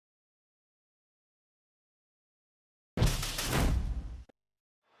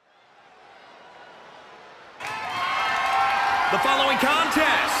The following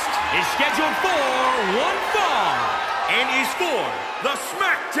contest is scheduled for one fall and is for the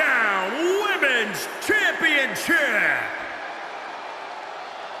Smackdown Women's Championship.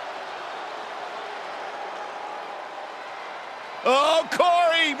 Oh,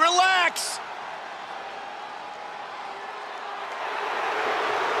 Corey, relax.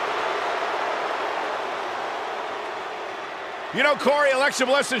 You know, Corey, Alexa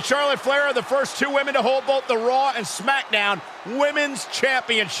Bliss and Charlotte Flair are the first two women to hold both the Raw and Smackdown Women's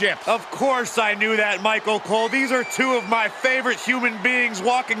Championships. Of course I knew that, Michael Cole. These are two of my favorite human beings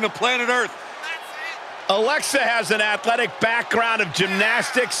walking the planet Earth. Alexa has an athletic background of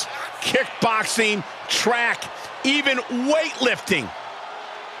gymnastics, kickboxing, track, even weightlifting.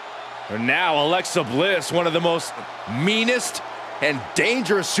 And now Alexa Bliss, one of the most meanest and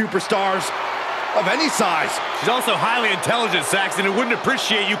dangerous superstars of any size. She's also highly intelligent, Saxton, and wouldn't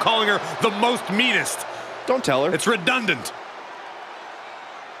appreciate you calling her the most meanest. Don't tell her. It's redundant.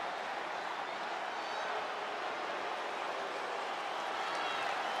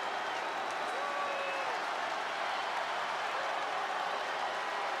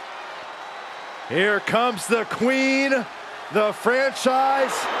 Here comes the queen, the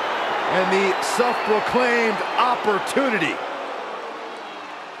franchise, and the self-proclaimed opportunity.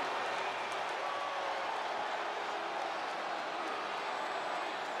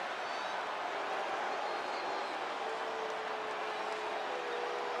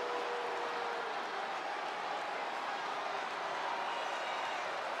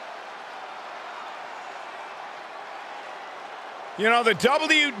 You know, the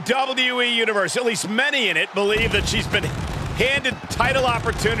WWE Universe, at least many in it, believe that she's been handed title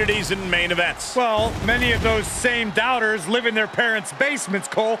opportunities in main events. Well, many of those same doubters live in their parents' basements,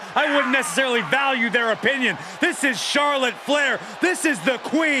 Cole. I wouldn't necessarily value their opinion. This is Charlotte Flair. This is the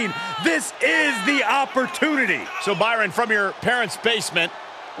queen. This is the opportunity. So, Byron, from your parents' basement,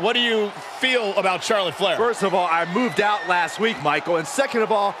 what do you feel about Charlotte Flair? First of all, I moved out last week, Michael. And second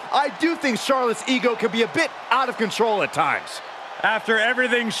of all, I do think Charlotte's ego can be a bit out of control at times. After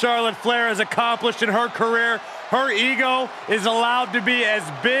everything Charlotte Flair has accomplished in her career, her ego is allowed to be as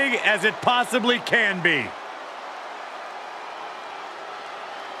big as it possibly can be.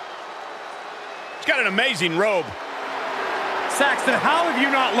 She's got an amazing robe. Saxton, how have you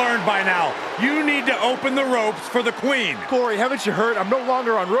not learned by now? You need to open the ropes for the queen. Corey, haven't you heard? I'm no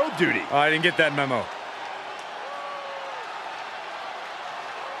longer on road duty. Oh, I didn't get that memo.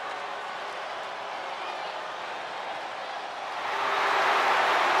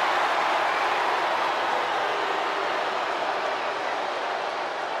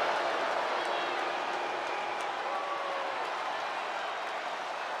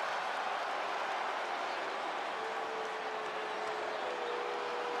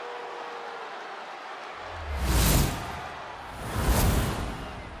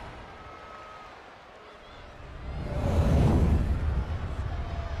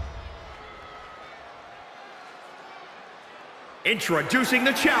 Introducing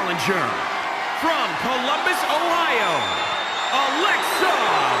the challenger from Columbus, Ohio, Alexa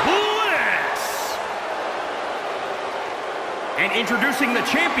Bliss. And introducing the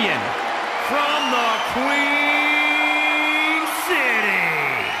champion from the Queen City,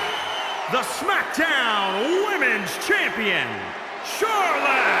 the Smackdown Women's Champion,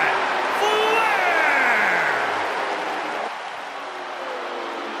 Charlotte Flair.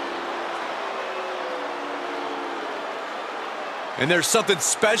 And there's something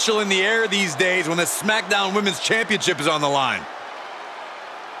special in the air these days when the Smackdown Women's Championship is on the line.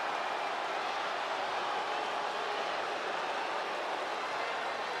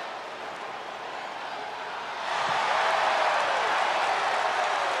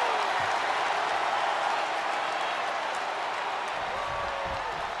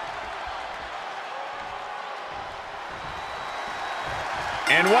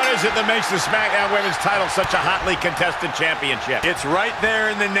 And what is it that makes the SmackDown Women's title such a hotly contested championship? It's right there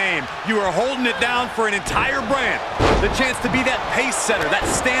in the name. You are holding it down for an entire brand. The chance to be that pace setter, that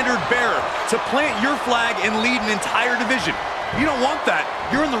standard bearer, to plant your flag and lead an entire division. You don't want that.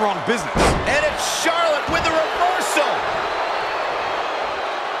 You're in the wrong business. And it's Charlotte with the reversal.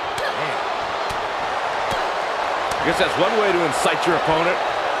 I guess that's one way to incite your opponent.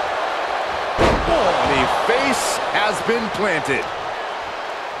 Oh, the face has been planted.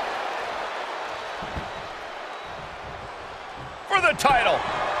 For the title.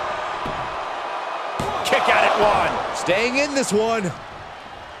 Kick out at one. Staying in this one.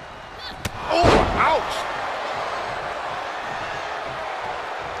 Oh, ouch.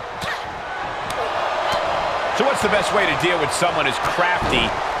 So what's the best way to deal with someone as crafty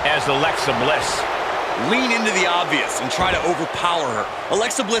as Alexa Bliss? lean into the obvious and try to overpower her.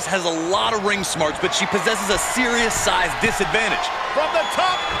 Alexa Bliss has a lot of ring smarts, but she possesses a serious size disadvantage. From the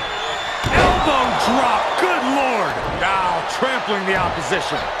top. Elbow drop, good Lord. Now trampling the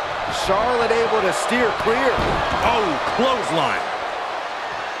opposition. Charlotte able to steer clear. Oh, clothesline.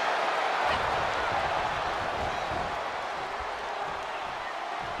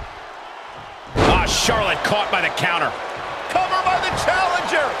 Charlotte caught by the counter. Cover by the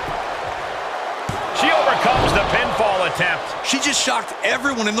challenger. She overcomes the pinfall attempt. She just shocked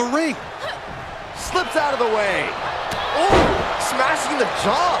everyone in the ring. Slips out of the way. Oh, smashing the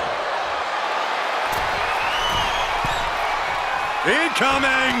jaw.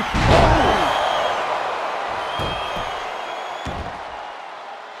 Incoming. Oh.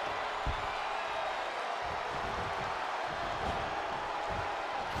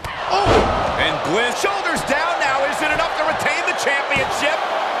 Bliss. Shoulders down now. Is it enough to retain the championship?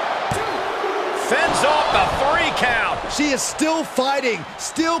 Fends off the 3 count. She is still fighting,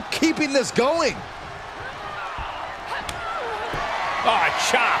 still keeping this going. Oh,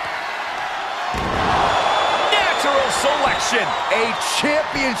 chop. Natural selection. A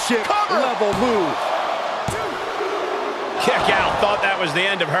championship level move. Kick out. Thought that was the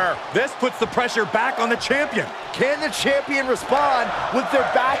end of her. This puts the pressure back on the champion. Can the champion respond with their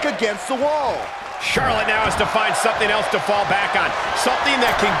back against the wall? Charlotte now has to find something else to fall back on. Something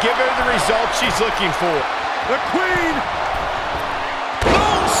that can give her the result she's looking for. The Queen!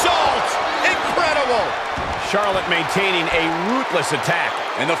 Moonsault! Incredible! Charlotte maintaining a ruthless attack.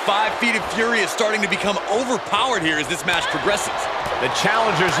 And the 5 Feet of Fury is starting to become overpowered here as this match progresses. The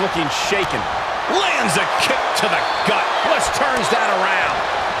challenger's looking shaken. Lands a kick to the gut. Bliss turns that around.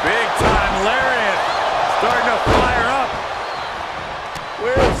 Big time lariat. Starting to fire up.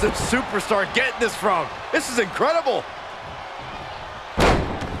 Where is this superstar getting this from? This is incredible.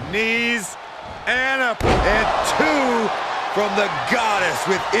 Knees and 2 from the goddess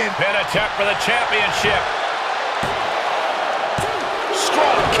within. Pin attempt for the championship.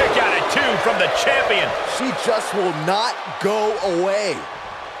 Strong kick out at 2 from the champion. She just will not go away.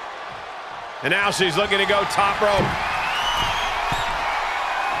 And now she's looking to go top rope.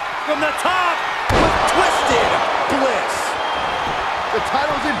 From the top. With twisted Bliss. The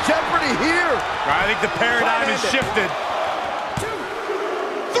title's in jeopardy here. I think the paradigm has shifted.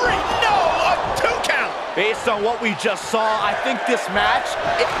 3, no, a 2 count. Based on what we just saw, I think this match...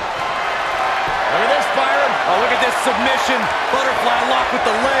 Look at this, Byron. Oh, look at this submission. Butterfly lock with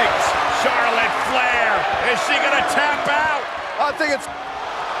the legs. Charlotte Flair. Is she going to tap out? I think it's...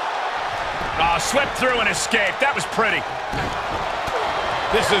 Oh, swept through and escaped. That was pretty.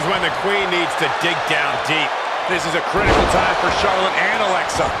 This is when the Queen needs to dig down deep. This is a critical time for Charlotte and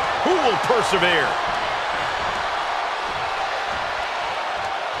Alexa. Who will persevere?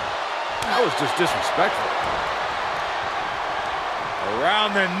 That was just disrespectful.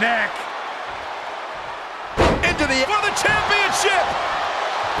 Around the neck. Into the... for the championship!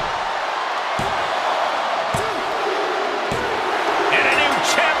 And a new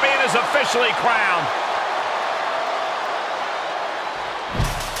champion is officially crowned.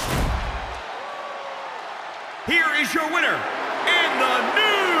 Here is your winner, and the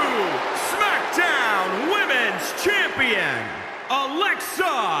new Smackdown Women's Champion,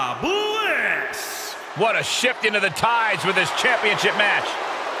 Alexa Bliss. What a shift into the tides with this championship match.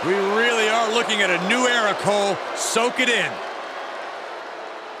 We really are looking at a new era, Cole. Soak it in.